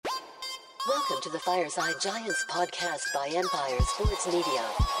Welcome to the Fireside Giants podcast by Empire Sports Media.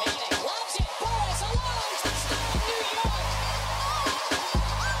 Loves it, balls alone, touchdown, New York!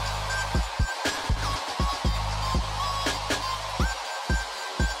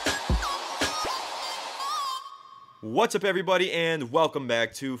 What's up, everybody, and welcome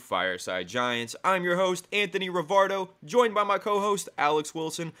back to Fireside Giants. I'm your host, Anthony Rivardo, joined by my co-host, Alex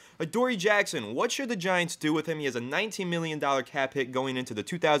Wilson. Adoree Jackson, what should the Giants do with him? He has a $19 million cap hit going into the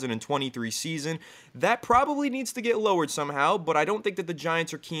 2023 season. That probably needs to get lowered somehow, but I don't think that the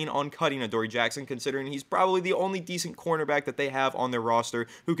Giants are keen on cutting Adoree Jackson, considering he's probably the only decent cornerback that they have on their roster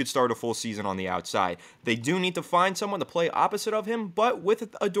who could start a full season on the outside. They do need to find someone to play opposite of him, but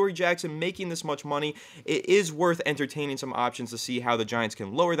with Adoree Jackson making this much money, it is worth entertaining some options to see how the Giants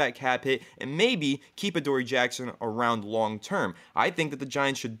can lower that cap hit and maybe keep Adoree Jackson around long term. I think that the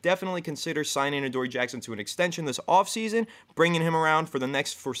Giants should definitely consider signing Adoree Jackson to an extension this offseason, bringing him around for the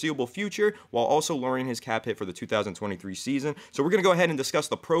next foreseeable future, while also lowering his cap hit for the 2023 season. So we're going to go ahead and discuss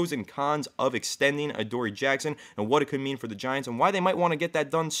the pros and cons of extending Adoree Jackson and what it could mean for the Giants and why they might want to get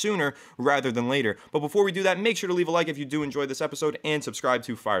that done sooner rather than later. But before we do that, make sure to leave a like if you do enjoy this episode and subscribe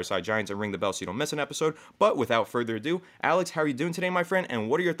to Fireside Giants and ring the bell so you don't miss an episode. But without further ado, Alex, how are you doing today, my friend? And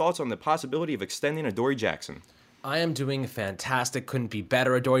what are your thoughts on the possibility of extending Adoree Jackson? I am doing fantastic. Couldn't be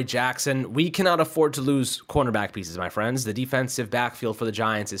better. Adoree Jackson. We cannot afford to lose cornerback pieces, my friends. The defensive backfield for the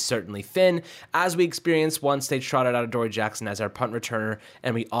Giants is certainly thin, as we experienced once they trotted out Adoree Jackson as our punt returner,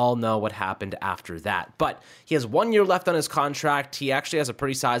 and we all know what happened after that. But he has 1 year left on his contract. He actually has a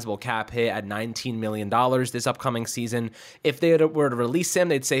pretty sizable cap hit at $19 million this upcoming season. If they were to release him,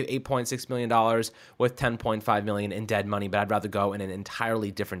 they'd save $8.6 million with $10.5 million in dead money, but I'd rather go in an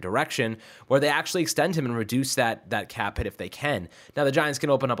entirely different direction where they actually extend him and reduce that cap hit if they can. Now, the Giants can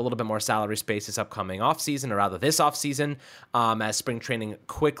open up a little bit more salary space this upcoming offseason, or rather this offseason, as spring training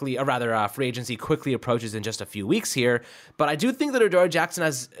free agency quickly approaches in just a few weeks here. But I do think that Adoree Jackson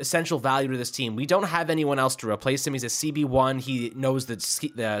has essential value to this team. We don't have anyone else to replace him. He's a CB1. He knows the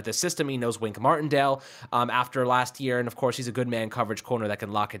system. He knows Wink Martindale after last year. And of course, he's a good man coverage corner that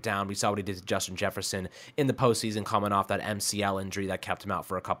can lock it down. We saw what he did to Justin Jefferson in the postseason coming off that MCL injury that kept him out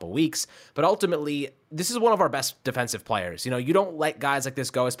for a couple weeks. But ultimately, this is one of our best defensive players. You know, you don't let guys like this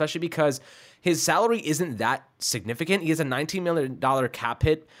go, especially because his salary isn't that significant. He has a $19 million cap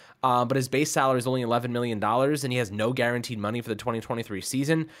hit, but his base salary is only $11 million, and he has no guaranteed money for the 2023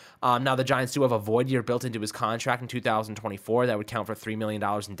 season. Now, the Giants do have a void year built into his contract in 2024 that would count for $3 million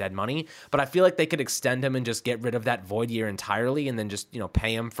in dead money, but I feel like they could extend him and just get rid of that void year entirely and then just,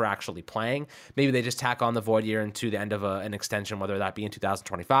 pay him for actually playing. Maybe they just tack on the void year into the end of an extension, whether that be in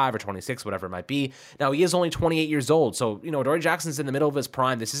 2025 or 26, whatever it might be. Now, he is only 28 years old, so, Adoree Jackson's in the middle of his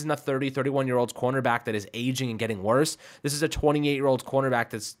prime. This isn't a 30, 31-year-old cornerback that is aging and getting worse. This is a 28-year-old cornerback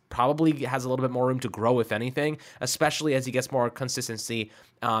that's probably has a little bit more room to grow, if anything, especially as he gets more consistency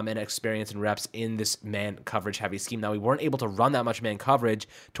and experience and reps in this man coverage heavy scheme. Now, we weren't able to run that much man coverage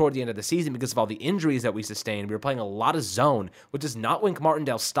toward the end of the season because of all the injuries that we sustained. We were playing a lot of zone, which is not Wink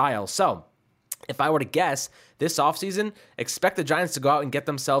Martindale's style. So if I were to guess, this offseason, expect the Giants to go out and get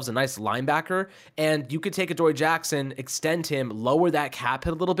themselves a nice linebacker, and you could take Adoree Jackson, extend him, lower that cap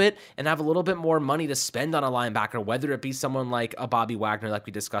hit a little bit, and have a little bit more money to spend on a linebacker, whether it be someone like a Bobby Wagner, like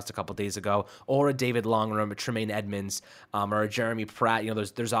we discussed a couple days ago, or a David Long, or a Tremaine Edmonds, or a Jeremy Pratt.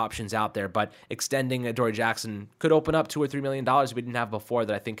 There's options out there, but extending Adoree Jackson could open up $2 or $3 million we didn't have before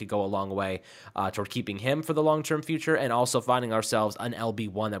that I think could go a long way toward keeping him for the long-term future, and also finding ourselves an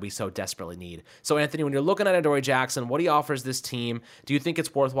LB1 that we so desperately need. So, Anthony, when you're looking at Adoree Jackson, what he offers this team, do you think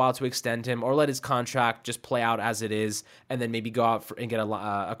it's worthwhile to extend him or let his contract just play out as it is and then maybe go out and get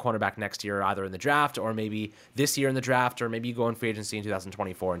a cornerback next year, either in the draft or maybe this year in the draft, or maybe you go in free agency in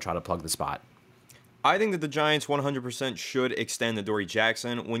 2024 and try to plug the spot? I think that the Giants 100% should extend Adoree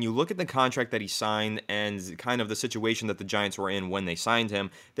Jackson. When you look at the contract that he signed and kind of the situation that the Giants were in when they signed him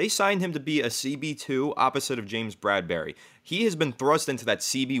to be a CB2 opposite of James Bradberry. He has been thrust into that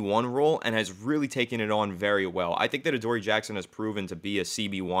CB1 role and has really taken it on very well. I think that Adoree Jackson has proven to be a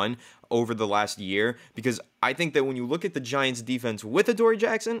CB1 over the last year, because I think that when you look at the Giants defense with Adoree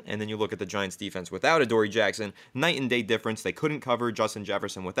Jackson and then you look at the Giants defense without Adoree Jackson, night and day difference. They couldn't cover Justin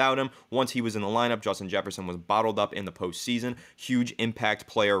Jefferson without him. Once he was in the lineup, Justin Jefferson was bottled up in the postseason. Huge impact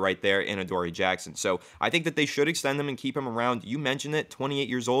player right there in Adoree Jackson. So I think that they should extend him and keep him around. You mentioned it, 28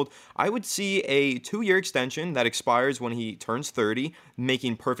 years old. I would see a 2-year extension that expires when he he turns 30,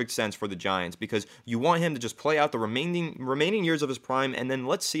 making perfect sense for the Giants because you want him to just play out the remaining years of his prime, and then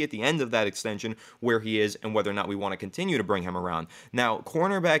let's see at the end of that extension where he is and whether or not we want to continue to bring him around. Now,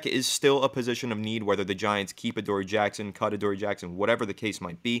 cornerback is still a position of need, whether the Giants keep Adoree Jackson, cut Adoree Jackson, whatever the case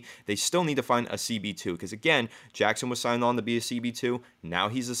might be. They still need to find a CB2 because, again, Jackson was signed on to be a CB2. Now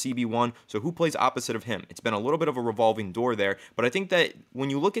he's a CB1. So who plays opposite of him? It's been a little bit of a revolving door there, but I think that when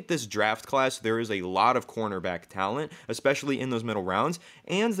you look at this draft class, there is a lot of cornerback talent, especially in those middle rounds,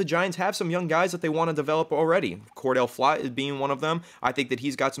 and the Giants have some young guys that they want to develop already. Cordell Flott is being one of them. I think that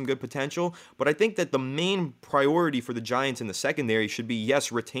he's got some good potential, but I think that the main priority for the Giants in the secondary should be,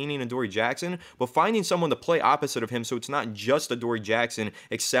 yes, retaining Adoree Jackson, but finding someone to play opposite of him so it's not just Adoree Jackson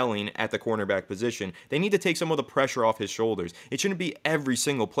excelling at the cornerback position. They need to take some of the pressure off his shoulders. It shouldn't be every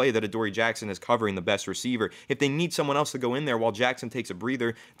single play that Adoree Jackson is covering the best receiver. If they need someone else to go in there while Jackson takes a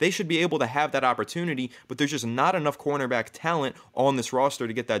breather, they should be able to have that opportunity, but there's just not enough cornerback talent on this roster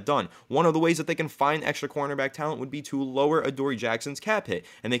to get that done. One of the ways that they can find extra cornerback talent would be to lower Adoree Jackson's cap hit,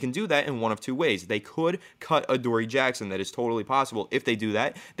 and they can do that in one of two ways. They could cut Adoree Jackson. That is totally possible. If they do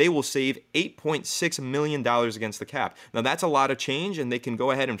that, they will save $8.6 million against the cap. Now, that's a lot of change, and they can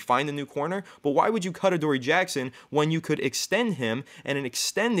go ahead and find a new corner, but why would you cut Adoree Jackson when you could extend him, and in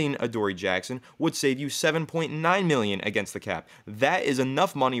extending Adoree Jackson would save you $7.9 million against the cap? That is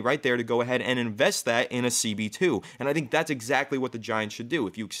enough money right there to go ahead and invest that in a CB2, and I think that's exactly what the Giants should do.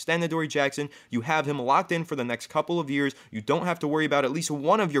 If you extend Adoree Jackson, you have him locked in for the next couple of years. You don't have to worry about at least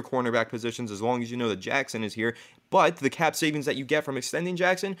one of your cornerback positions as long as you know that Jackson is here, but the cap savings that you get from extending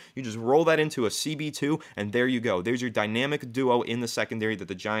Jackson, you just roll that into a CB2, and there you go. There's your dynamic duo in the secondary that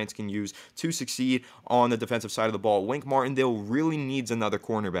the Giants can use to succeed on the defensive side of the ball. Wink Martindale really needs another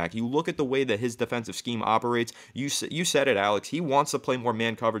cornerback. You look at the way that his defensive scheme operates, you said it, Alex, he wants to play more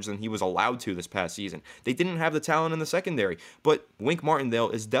man coverage than he was allowed to this past season. They didn't have the talent in the secondary, but Wink Martindale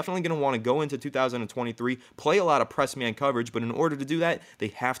is definitely going to want to go into 2023, play a lot of press man coverage, but in order to do that, they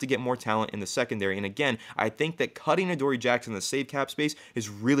have to get more talent in the secondary. And again, I think that cutting Adoree Jackson to save cap space is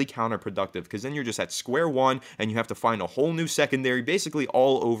really counterproductive because then you're just at square one and you have to find a whole new secondary basically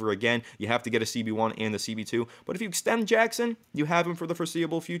all over again. You have to get a CB1 and a CB2, but if you extend Jackson, you have him for the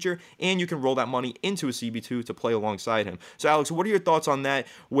foreseeable future, and you can roll that money into a CB2 to play alongside him. So Alex, what are your thoughts on that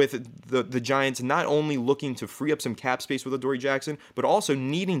with the Giants not only looking to free up some cap space with Adoree Jackson, but also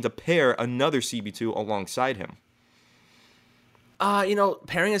needing to pair another CB2 alongside him?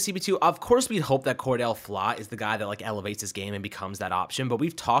 Pairing a CB2, of course we'd hope that Cordell Flott is the guy that like elevates his game and becomes that option, but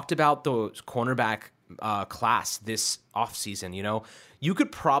we've talked about the cornerback class this offseason. You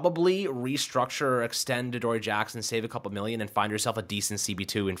could probably restructure or extend Adoree Jackson, save a couple million, and find yourself a decent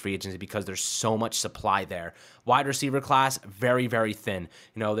CB2 in free agency because there's so much supply there. Wide receiver class, very, very thin.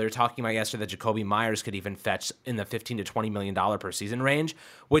 They were talking about yesterday that Jakobi Meyers could even fetch in the $15 to $20 million per season range,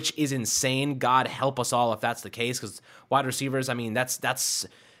 which is insane. God help us all if that's the case, because wide receivers, I mean, that's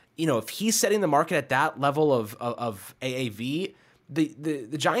if he's setting the market at that level of AAV,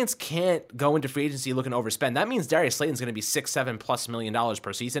 the Giants can't go into free agency looking to overspend. That means Darius Slayton's going to be $6-7+ million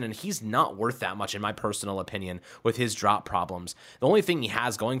per season, and he's not worth that much, in my personal opinion, with his drop problems. The only thing he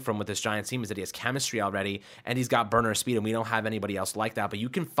has going from with this Giants team is that he has chemistry already, and he's got burner speed, and we don't have anybody else like that. But you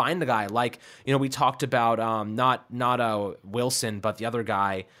can find a guy like, we talked about not Wilson, but the other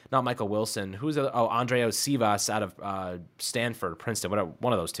guy, not Michael Wilson, Andre Osivas out of Stanford, Princeton, whatever,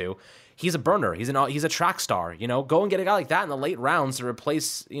 one of those two. He's a burner. He's a track star. Go and get a guy like that in the late rounds to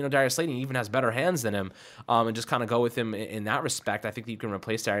replace, Darius Slayton. He even has better hands than him, and just kind of go with him in that respect. I think that you can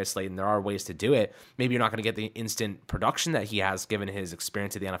replace Darius Slayton. There are ways to do it. Maybe you're not going to get the instant production that he has given his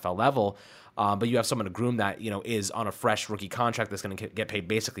experience at the NFL level, but you have someone to groom that, is on a fresh rookie contract that's going to get paid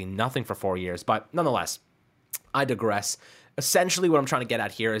basically nothing for 4 years. But nonetheless, I digress. Essentially, what I'm trying to get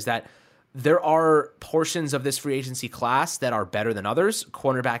at here is that there are portions of this free agency class that are better than others.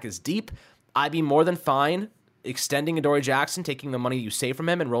 Cornerback is deep. I'd be more than fine extending Adoree Jackson, taking the money you save from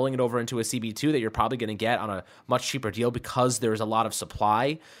him and rolling it over into a CB2 that you're probably going to get on a much cheaper deal because there's a lot of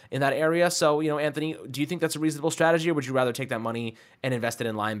supply in that area. So, Anthony, do you think that's a reasonable strategy, or would you rather take that money and invest it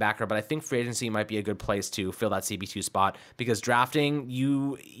in linebacker? But I think free agency might be a good place to fill that CB2 spot, because drafting,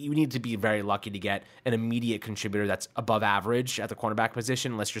 you need to be very lucky to get an immediate contributor that's above average at the cornerback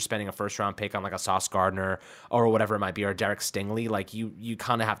position, unless you're spending a first-round pick on like a Sauce Gardner or whatever it might be, or Derek Stingley. Like you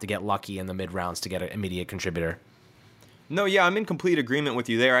kind of have to get lucky in the mid-rounds to get an immediate contributor. No, yeah, I'm in complete agreement with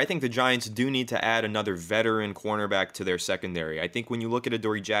you there. I think the Giants do need to add another veteran cornerback to their secondary. I think when you look at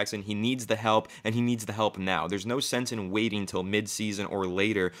Adoree Jackson, he needs the help, and he needs the help now. There's no sense in waiting till midseason or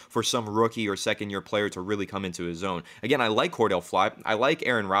later for some rookie or second-year player to really come into his own. Again, I like Cordell Flott. I like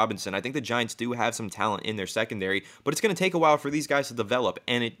Aaron Robinson. I think the Giants do have some talent in their secondary, but it's going to take a while for these guys to develop,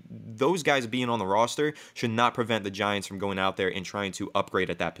 and those guys being on the roster should not prevent the Giants from going out there and trying to upgrade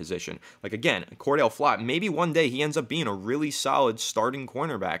at that position. Like, again, Cordell Flott, maybe one day he ends up being a really solid starting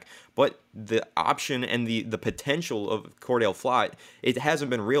cornerback, but the option and the potential of Cordell Flott, it hasn't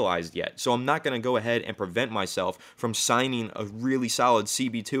been realized yet. So I'm not going to go ahead and prevent myself from signing a really solid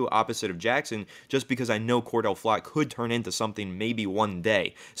CB2 opposite of Jackson just because I know Cordell Flott could turn into something maybe one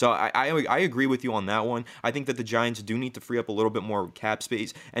day. So I agree with you on that one. I think that the Giants do need to free up a little bit more cap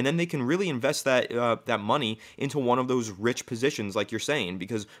space, and then they can really invest that money into one of those rich positions like you're saying,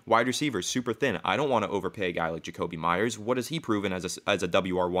 because wide receivers super thin. I don't want to overpay a guy like Jakobi Meyers. What has he proven as a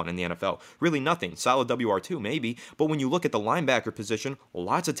WR1 in the NFL? Really nothing. Solid WR2 maybe, but when you look at the linebacker position,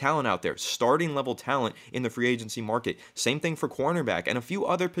 lots of talent out there. Starting level talent in the free agency market. Same thing for cornerback and a few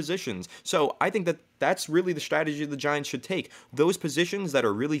other positions. So I think that that's really the strategy the Giants should take. Those positions that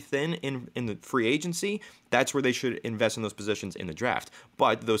are really thin in the free agency, that's where they should invest in those positions in the draft.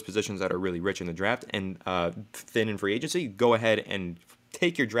 But those positions that are really rich in the draft and thin in free agency, go ahead and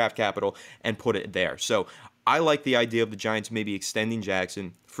take your draft capital and put it there. So I like the idea of the Giants maybe extending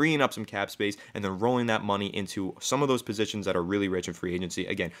Jackson, freeing up some cap space, and then rolling that money into some of those positions that are really rich in free agency.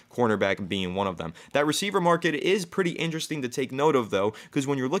 Again, cornerback being one of them. That receiver market is pretty interesting to take note of, though, because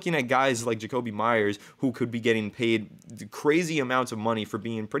when you're looking at guys like Jakobi Meyers, who could be getting paid crazy amounts of money for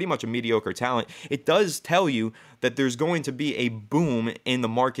being pretty much a mediocre talent, it does tell you that there's going to be a boom in the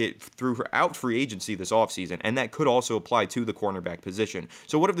market throughout free agency this offseason, and that could also apply to the cornerback position.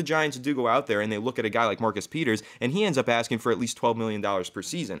 So what if the Giants do go out there and they look at a guy like Marcus Peters, and he ends up asking for at least $12 million per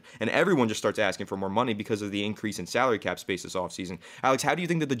season, and everyone just starts asking for more money because of the increase in salary cap space this offseason? Alex, how do you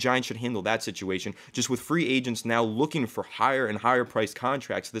think that the Giants should handle that situation, just with free agents now looking for higher and higher priced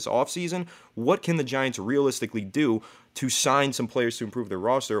contracts this offseason? What can the Giants realistically do to sign some players to improve their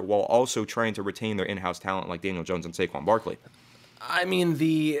roster while also trying to retain their in-house talent like Daniel Jones and Saquon Barkley? I mean,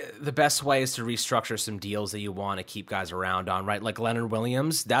 the best way is to restructure some deals that you want to keep guys around on, right? Like Leonard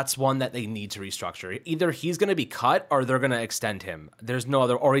Williams, that's one that they need to restructure. Either he's going to be cut or they're going to extend him. There's no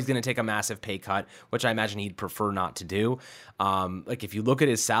other, or he's going to take a massive pay cut, which I imagine he'd prefer not to do. Like if you look at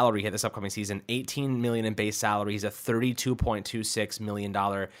his salary hit this upcoming season, $18 million in base salary. He's a $32.26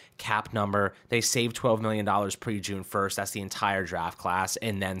 million cap number. They saved $12 million pre-June 1st. That's the entire draft class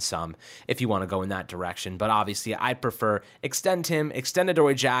and then some if you want to go in that direction. But obviously I prefer extend him, extend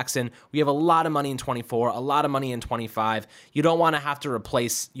Adoree Jackson. We have a lot of money in 24, a lot of money in 25. You don't want to have to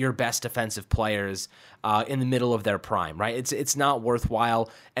replace your best defensive players in the middle of their prime, right? It's not worthwhile.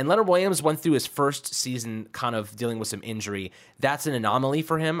 And Leonard Williams went through his first season kind of dealing with some injury. That's an anomaly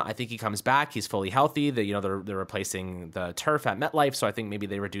for him. I think he comes back. He's fully healthy. They're replacing the turf at MetLife, so I think maybe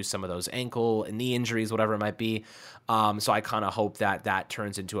they reduce some of those ankle and knee injuries, whatever it might be. So I kind of hope that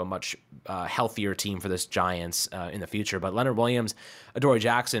turns into a much healthier team for this Giants in the future. But Leonard Williams, Adoree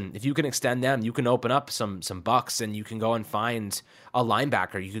Jackson, if you can extend them, you can open up some bucks, and you can go and find a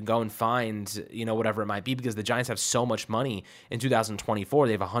linebacker. You can go and find, whatever it might be, because the Giants have so much money in 2024.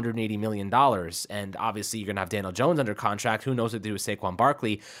 They have $180 million, and obviously you're going to have Daniel Jones under contract. Who knows what to do with Saquon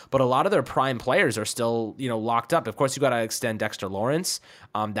Barkley? But a lot of their prime players are still, locked up. Of course, you got to extend Dexter Lawrence.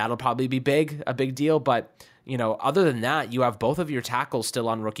 That'll probably be a big deal, but other than that, you have both of your tackles still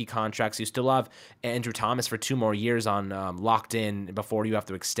on rookie contracts. You still have Andrew Thomas for 2 more years on locked in before you have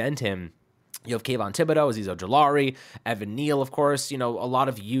to extend him. You have Kayvon Thibodeau, Azeez Ojulari, Evan Neal, of course, a lot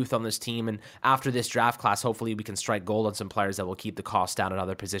of youth on this team. And after this draft class, hopefully we can strike gold on some players that will keep the cost down at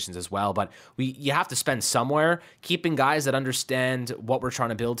other positions as well. But you have to spend somewhere. Keeping guys that understand what we're trying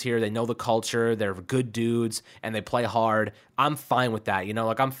to build here. They know the culture. They're good dudes and they play hard. I'm fine with that.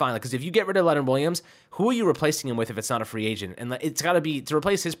 I'm fine. Because if you get rid of Leonard Williams, who are you replacing him with if it's not a free agent? And it's got to be, to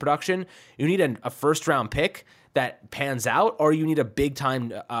replace his production, you need a first-round pick that pans out, or you need a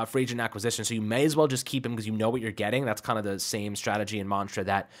big-time free agent acquisition. So you may as well just keep him because you know what you're getting. That's kind of the same strategy and mantra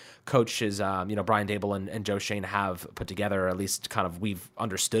that coaches, Brian Daboll and Joe Schoen have put together, or at least kind of we've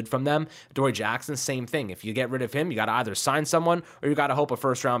understood from them. Adoree Jackson, same thing. If you get rid of him, you got to either sign someone or you got to hope a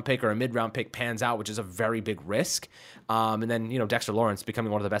first-round pick or a mid-round pick pans out, which is a very big risk. And then, Dexter Lawrence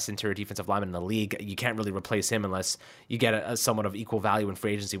becoming one of the best interior defensive linemen in the league. You can't really replace him unless you get someone of equal value in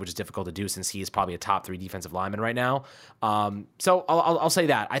free agency, which is difficult to do since he is probably a top 3 defensive lineman right now. So I'll say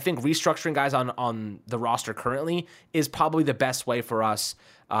that. I think restructuring guys on the roster currently is probably the best way for us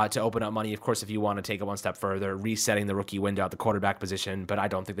to open up money. Of course, if you want to take it one step further, resetting the rookie window at the quarterback position, but I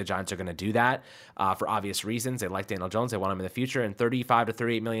don't think the Giants are going to do that for obvious reasons. They like Daniel Jones. They want him in the future, and $35 to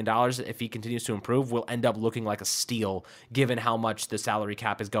 $38 million, if he continues to improve, will end up looking like a steal given how much the salary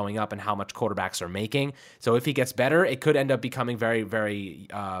cap is going up and how much quarterbacks are making. So if he gets better, it could end up becoming very, very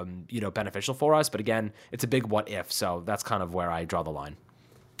beneficial for us. But again, it's a big what if, so that's kind of where I draw the line.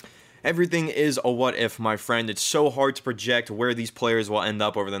 Everything is a what if, my friend. It's so hard to project where these players will end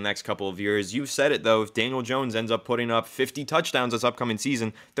up over the next couple of years. You said it, though. If Daniel Jones ends up putting up 50 touchdowns this upcoming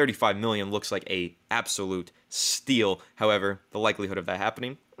season, $35 million looks like a absolute steal. However, the likelihood of that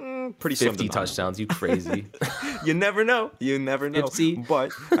happening, pretty slim. 50 touchdowns, you crazy. You never know. You never know. 50.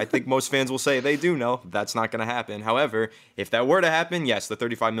 But I think most fans will say they do know that's not going to happen. However, if that were to happen, yes, the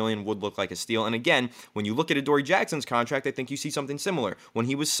 $35 million would look like a steal. And again, when you look at Adoree Jackson's contract, I think you see something similar. When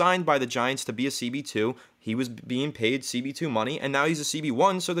he was signed by the Giants to be a CB2, he was being paid CB2 money, and now he's a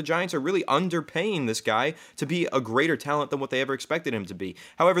CB1, so the Giants are really underpaying this guy to be a greater talent than what they ever expected him to be.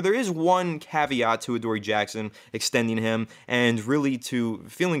 However, there is one caveat to Adoree Jackson extending him and really to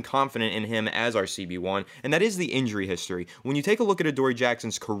feeling confident in him as our CB1, and that is the injury history. When you take a look at Adoree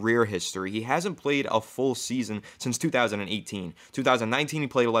Jackson's career history, he hasn't played a full season since 2018. 2019, he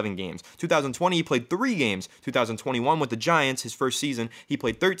played 11 games. 2020, he played 3 games. 2021 with the Giants, his first season, he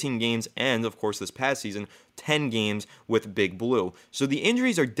played 13 games, and of course this past season, 10 games with Big Blue. So the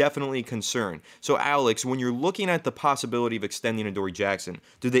injuries are definitely a concern. So Alex, when you're looking at the possibility of extending Adoree Jackson,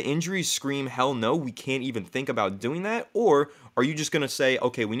 do the injuries scream, hell no, we can't even think about doing that? Or are you just going to say,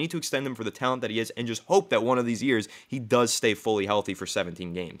 okay, we need to extend him for the talent that he is and just hope that one of these years he does stay fully healthy for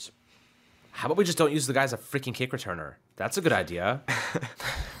 17 games? How about we just don't use the guy as a freaking kick returner? That's a good idea.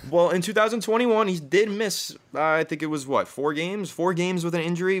 Well, in 2021, he did miss, I think it was, 4 games? 4 games with an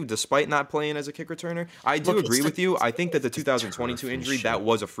injury, despite not playing as a kick returner. I do agree with you. I think that the 2022 injury, that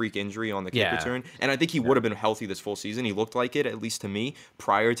was a freak injury on the kick return. And I think he would have been healthy this full season. He looked like it, at least to me,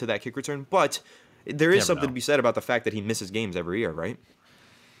 prior to that kick return. But there is something to be said about the fact that he misses games every year, right?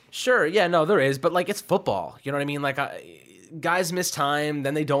 Sure, yeah, no, there is. But, it's football. You know what I mean? Guys miss time,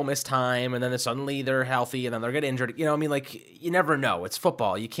 then they don't miss time, and then suddenly they're healthy, and then they're getting injured. You know what I mean? You never know. It's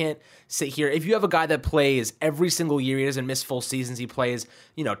football. You can't sit here. If you have a guy that plays every single year, he doesn't miss full seasons, he plays,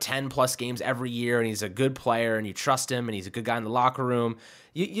 10-plus games every year, and he's a good player, and you trust him, and he's a good guy in the locker room,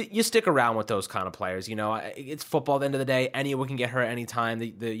 you stick around with those kind of players. It's football at the end of the day. Anyone can get hurt anytime.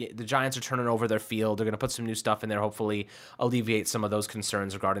 The Giants are turning over their field. They're going to put some new stuff in there, hopefully alleviate some of those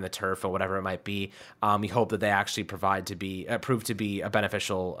concerns regarding the turf or whatever it might be. We hope that they actually prove to be a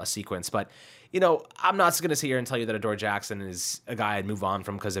beneficial sequence. But, I'm not going to sit here and tell you that Adoree Jackson is a guy I'd move on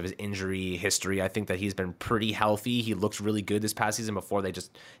from because of his injury history. I think that he's been pretty healthy. He looked really good this past season before they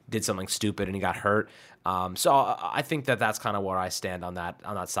just did something stupid and he got hurt. So I think that that's kind of where I stand on that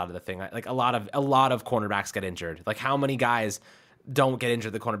side of the thing. A lot of cornerbacks get injured. How many guys don't get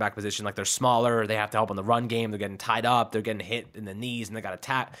injured at the cornerback position? They're smaller, they have to help on the run game, they're getting tied up, they're getting hit in the knees, and they got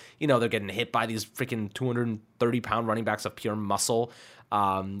attacked. They're getting hit by these freaking 230-pound running backs of pure muscle.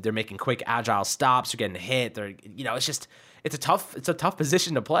 They're making quick, agile stops. They're getting hit. It's a tough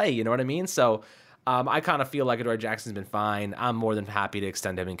position to play. You know what I mean? So I kind of feel like Adoree Jackson's been fine. I'm more than happy to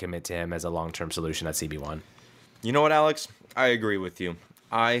extend him and commit to him as a long-term solution at CB1. You know what, Alex? I agree with you.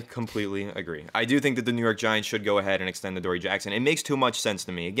 I completely agree. I do think that the New York Giants should go ahead and extend Adoree Jackson. It makes too much sense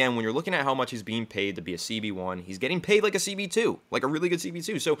to me. Again, when you're looking at how much he's being paid to be a CB1, he's getting paid like a CB2, like a really good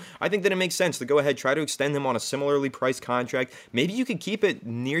CB2. So I think that it makes sense to go ahead, try to extend him on a similarly priced contract. Maybe you could keep it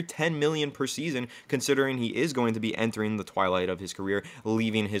near $10 million per season, considering he is going to be entering the twilight of his career,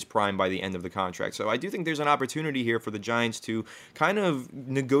 leaving his prime by the end of the contract. So I do think there's an opportunity here for the Giants to kind of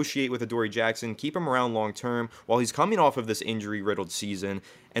negotiate with Adoree Jackson, keep him around long term while he's coming off of this injury-riddled season,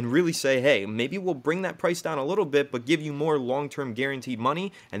 and really say, hey, maybe we'll bring that price down a little bit, but give you more long-term guaranteed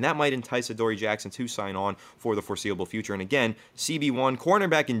money, and that might entice Adoree Jackson to sign on for the foreseeable future. And again, CB1,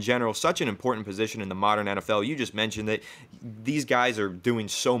 cornerback in general, such an important position in the modern NFL. You just mentioned that these guys are doing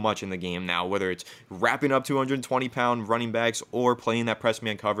so much in the game now, whether it's wrapping up 220-pound running backs or playing that press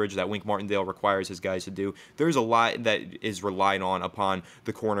man coverage that Wink Martindale requires his guys to do. There's a lot that is relied on upon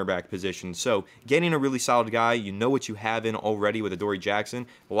the cornerback position. So getting a really solid guy, you know what you have in already with Adoree Jackson,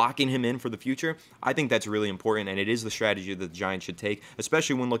 locking him in for the future, I think that's really important, and it is the strategy that the Giants should take,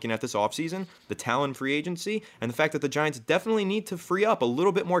 especially when looking at this offseason, the talent free agency, and the fact that the Giants definitely need to free up a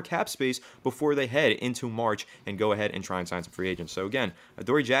little bit more cap space before they head into March and go ahead and try and sign some free agents. So again,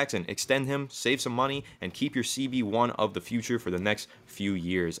 Adoree Jackson, extend him, save some money, and keep your CB1 of the future for the next few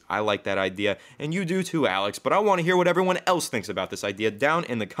years. I like that idea, and you do too, Alex, but I want to hear what everyone else thinks about this idea down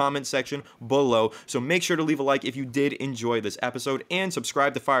in the comment section below, so make sure to leave a like if you did enjoy this episode, and subscribe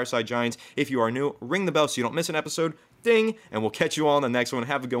subscribe to Fireside Giants. If you are new, ring the bell so you don't miss an episode. Ding, and we'll catch you all on the next one.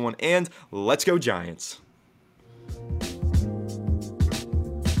 Have a good one, and let's go Giants.